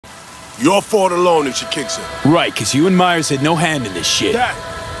Your fault alone if she kicks it. Right, because you and Myers had no hand in this shit. That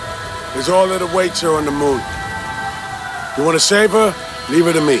is all that awaits her on the moon. You want to save her? Leave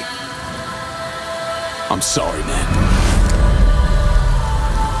her to me. I'm sorry, man.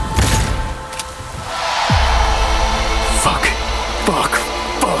 Fuck. Fuck.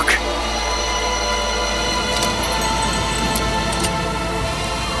 Fuck.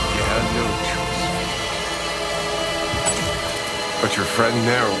 You had no choice. But your friend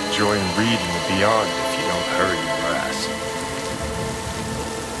there will join Reed in the Beyond if you don't hurry your ass.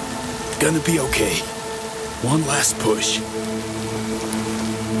 Gonna be okay. One last push.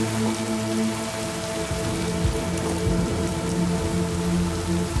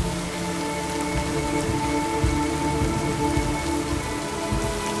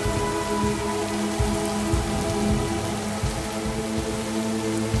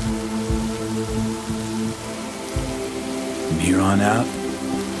 From here on out,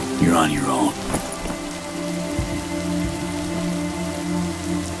 you're on your own.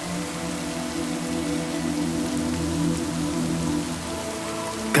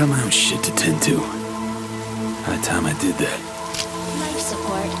 Got my own shit to tend to. By the time I did that. Life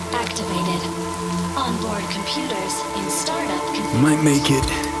support activated. Onboard computers in startup configuration. Might make it,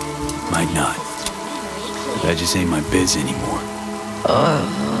 might not. But that just ain't my biz anymore.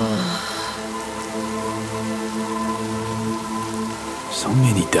 So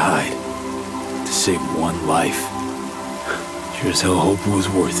many died to save one life. Sure as hell hope it was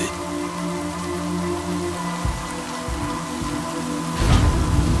worth it.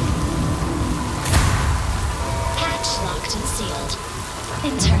 Locked and sealed.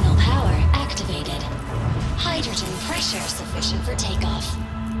 Internal power activated. Hydrogen pressure sufficient for takeoff.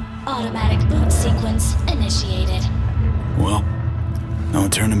 Automatic boot sequence initiated. Well, no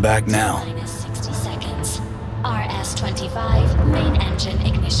turning back now. Minus 60 seconds. RS-25 main engine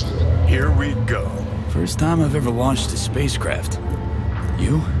ignition. Here we go. First time I've ever launched a spacecraft.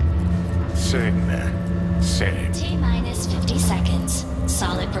 You? Same, man. Same. T-minus 50 seconds.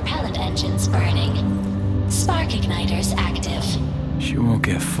 Solid propellant engines burning. Spark igniters active. She won't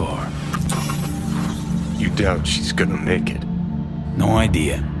get far. You doubt she's gonna make it? No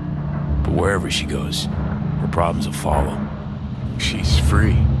idea. But wherever she goes, her problems will follow. She's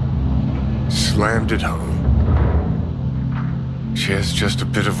free. Slammed it home. She has just a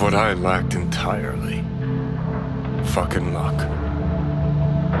bit of what I lacked entirely. Fucking luck.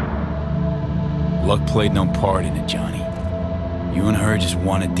 Luck played no part in it, Johnny. You and her just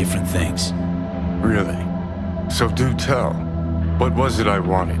wanted different things. Really? So do tell. What was it I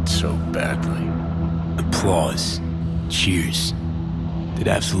wanted so badly? Applause. Cheers. Did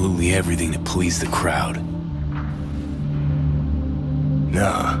absolutely everything to please the crowd.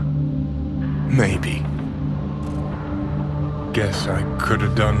 Nah. Maybe. Guess I could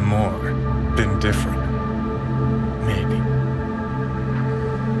have done more. Been different. Maybe.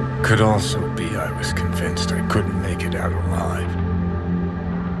 Could also be I was convinced I couldn't make it out alive.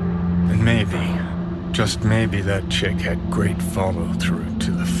 And maybe, just maybe that chick had great follow-through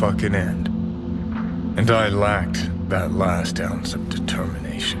to the fucking end. And I lacked that last ounce of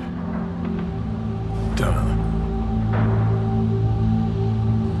determination. Duh.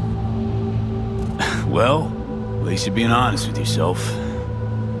 Well, at least you're being honest with yourself.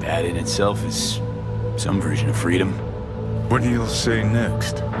 That in itself is some version of freedom. What do you say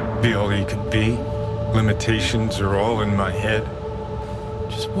next? Be all you can be? Limitations are all in my head?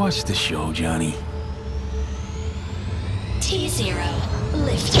 Just watch the show, Johnny. T-0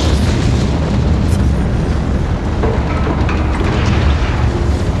 liftoff.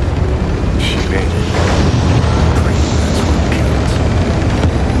 She made it. Great, that's what counts.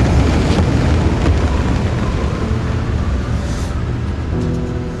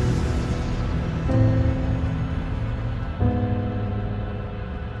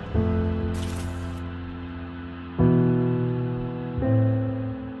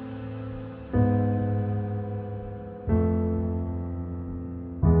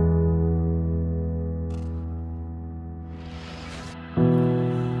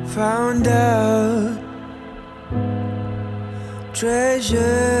 Found out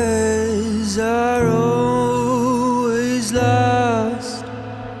treasures are always lost.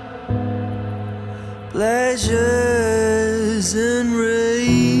 Pleasures and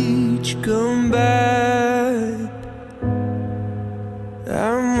rage come back.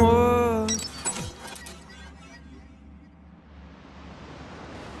 I'm what.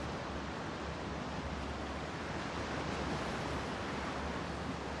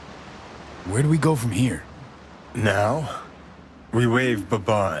 Where do we go from here? Now, we wave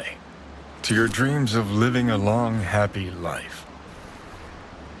bye-bye to your dreams of living a long, happy life.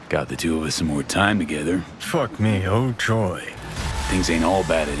 Got the two of us some more time together. Fuck me, oh joy. Things ain't all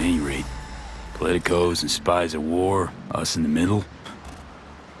bad at any rate. Politicos and spies at war, us in the middle.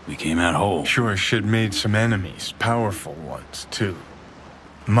 We came out whole. Sure shit made some enemies, powerful ones, too.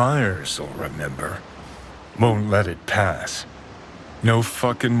 Myers will remember. Won't let it pass. No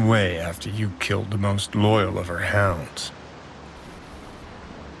fucking way after you killed the most loyal of her hounds.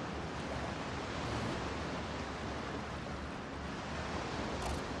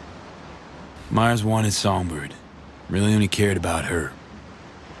 Myers wanted Songbird. Really only cared about her.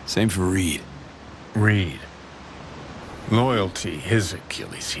 Same for Reed. Reed. Loyalty, his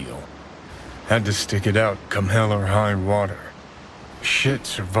Achilles heel. Had to stick it out come hell or high water. Shit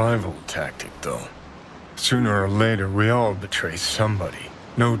survival tactic, though. Sooner or later, we all betray somebody.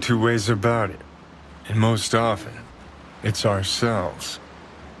 No two ways about it. And most often, it's ourselves.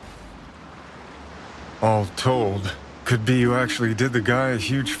 All told, could be you actually did the guy a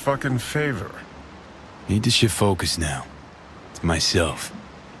huge fucking favor. Need to shift focus now. To myself.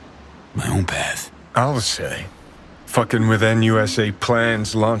 My own path. I'll say. Fucking with NUSA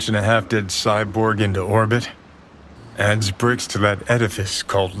plans, launching a half-dead cyborg into orbit. Adds bricks to that edifice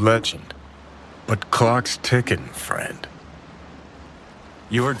called Legend. But clock's ticking, friend.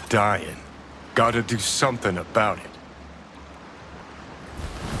 You're dying. Gotta do something about it.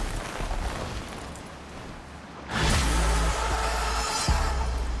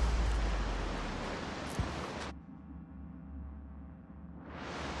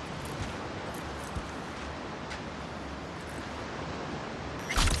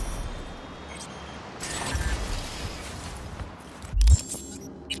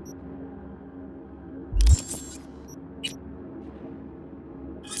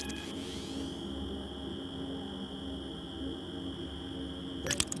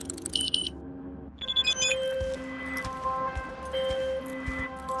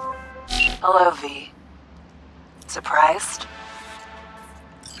 Hello, V. Surprised?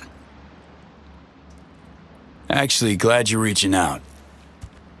 Actually, glad you're reaching out.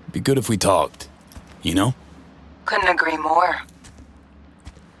 Be good if we talked. You know? Couldn't agree more.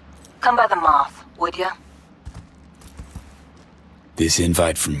 Come by the Moth, would ya? This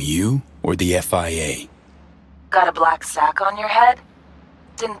invite from you or the FIA? Got a black sack on your head?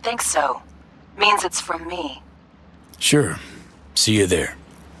 Didn't think so. Means it's from me. Sure. See you there.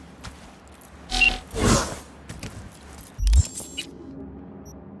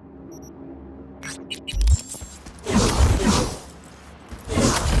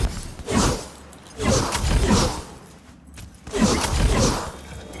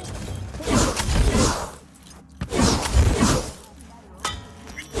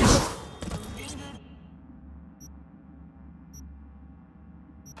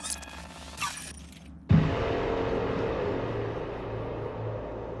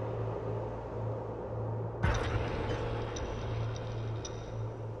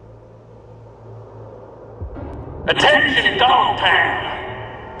 Attention,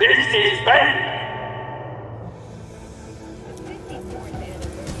 Dogtown! This is Ben!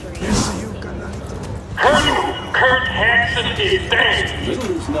 Colonel Kurt Hansen is dead!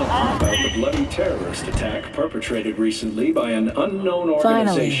 Little is known about the bloody terrorist attack perpetrated recently by an unknown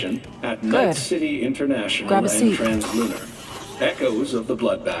organization at Night City International Grab a and seat. Translunar. Echoes of the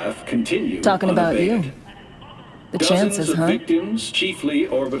bloodbath continue Talking about unabated. you. The Dozens chances, of huh? victims, chiefly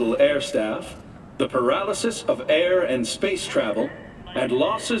orbital air staff, the paralysis of air and space travel, and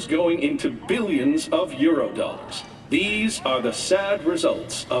losses going into billions of Eurodollars. These are the sad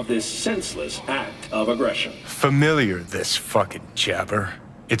results of this senseless act of aggression. Familiar, this fucking jabber.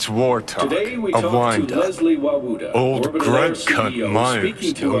 It's war talk, Today we a talk to wind-up. Leslie Wawuda, Old Orbital Air grunt cunt CEO, Myers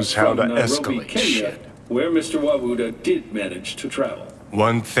speaking to knows us how from to Nairobi, escalate Kenya, shit. where Mr. Wawuda did manage to travel.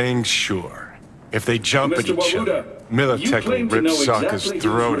 One thing's sure. If they jump at Mr. each other, Wawuda, you Militech claim will to rip know Sokka's exactly who's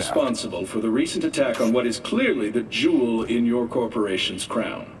throat out. responsible for the recent attack on what is clearly the jewel in your corporation's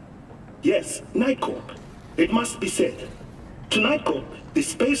crown. Yes, Nightcorp. It must be said. To Nightcorp, the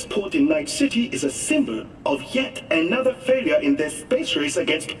spaceport in Night City is a symbol of yet another failure in their space race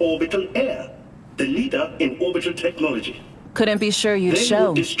against orbital air, the leader in orbital technology. Couldn't be sure you'd They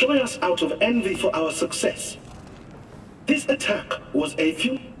show. would destroy us out of envy for our success. This attack was a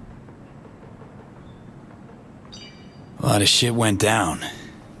few... A lot of shit went down.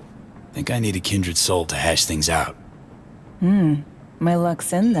 Think I need a kindred soul to hash things out. My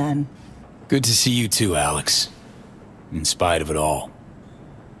luck's in then. Good to see you too, Alex. In spite of it all.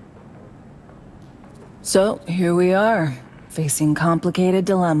 So, here we are, facing complicated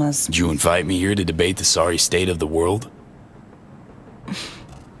dilemmas. Did you invite me here to debate the sorry state of the world?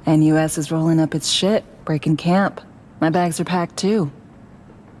 NUS is rolling up its shit, breaking camp. My bags are packed too.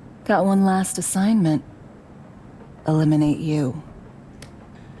 Got one last assignment. Eliminate you.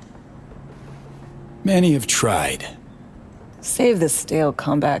 Many have tried. Save the stale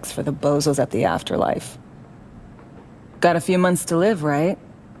comebacks for the bozos at the afterlife. Got a few months to live, right?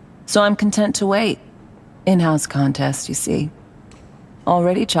 So I'm content to wait. In-house contest, you see.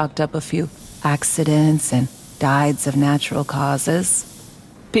 Already chalked up a few accidents and dieds of natural causes.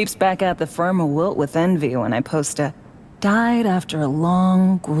 Peeps back at the firm will wilt with envy when I post a died after a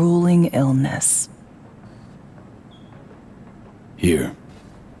long, grueling illness. Here.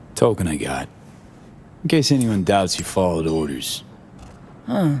 Token I got. In case anyone doubts you followed orders.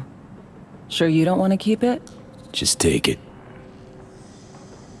 Huh. Sure you don't want to keep it? Just take it.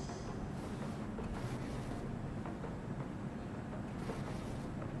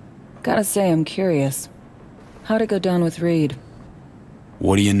 Gotta say, I'm curious. How'd it go down with Reed?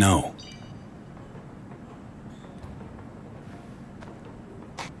 What do you know?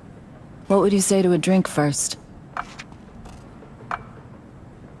 What would you say to a drink first?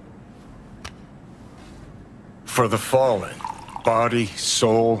 For the fallen, body,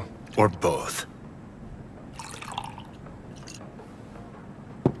 soul, or both.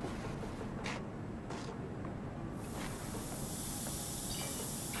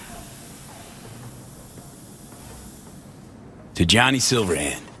 To Johnny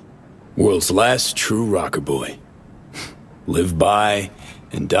Silverhand, world's last true rocker boy. Lived by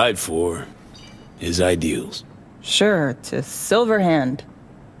and died for his ideals. Sure, to Silverhand.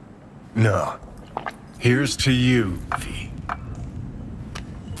 No. Here's to you, V.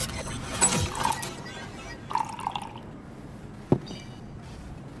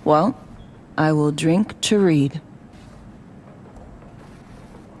 Well, I will drink to Reed.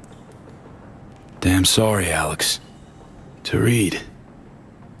 Damn sorry, Alex. To Reed.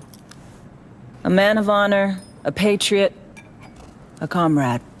 A man of honor, a patriot, a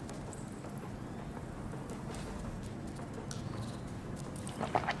comrade.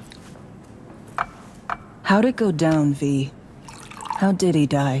 How'd it go down, V? How did he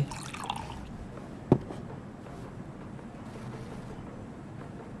die?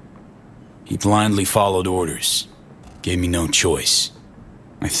 He blindly followed orders. Gave me no choice.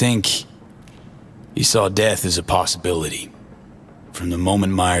 I think he saw death as a possibility. From the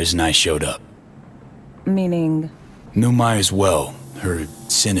moment Myers and I showed up. Meaning? Knew Myers well, her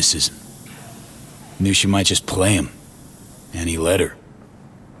cynicism. Knew she might just play him. And he let her.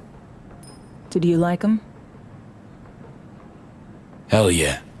 Did you like him? Hell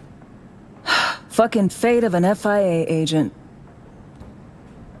yeah. Fucking fate of an FIA agent.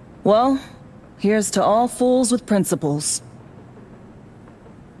 Well, here's to all fools with principles.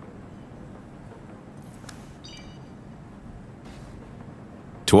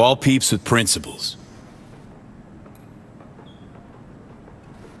 To all peeps with principles.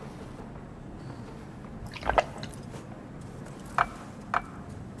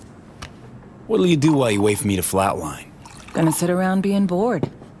 What'll you do while you wait for me to flatline? Gonna sit around being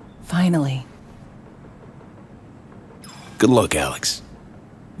bored. Finally. Good luck, Alex.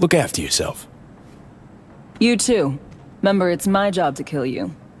 Look after yourself. You too. Remember, it's my job to kill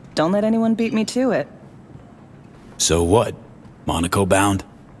you. Don't let anyone beat me to it. So what? Monaco bound?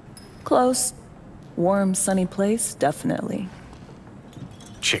 Close. Warm, sunny place, definitely.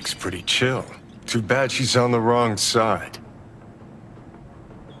 Chick's pretty chill. Too bad she's on the wrong side.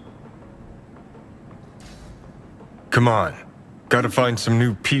 Come on. Gotta find some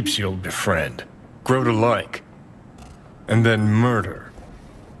new peeps you'll befriend. Grow to like. And then murder.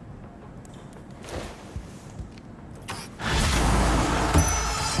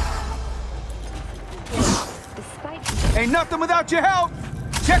 Ain't nothing without your help.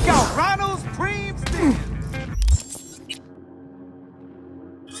 Check out Ronald's Cream Steam.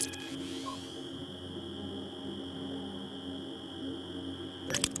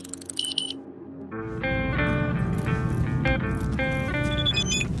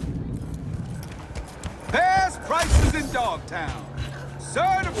 Best prices in Dogtown.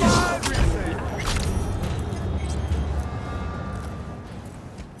 Certified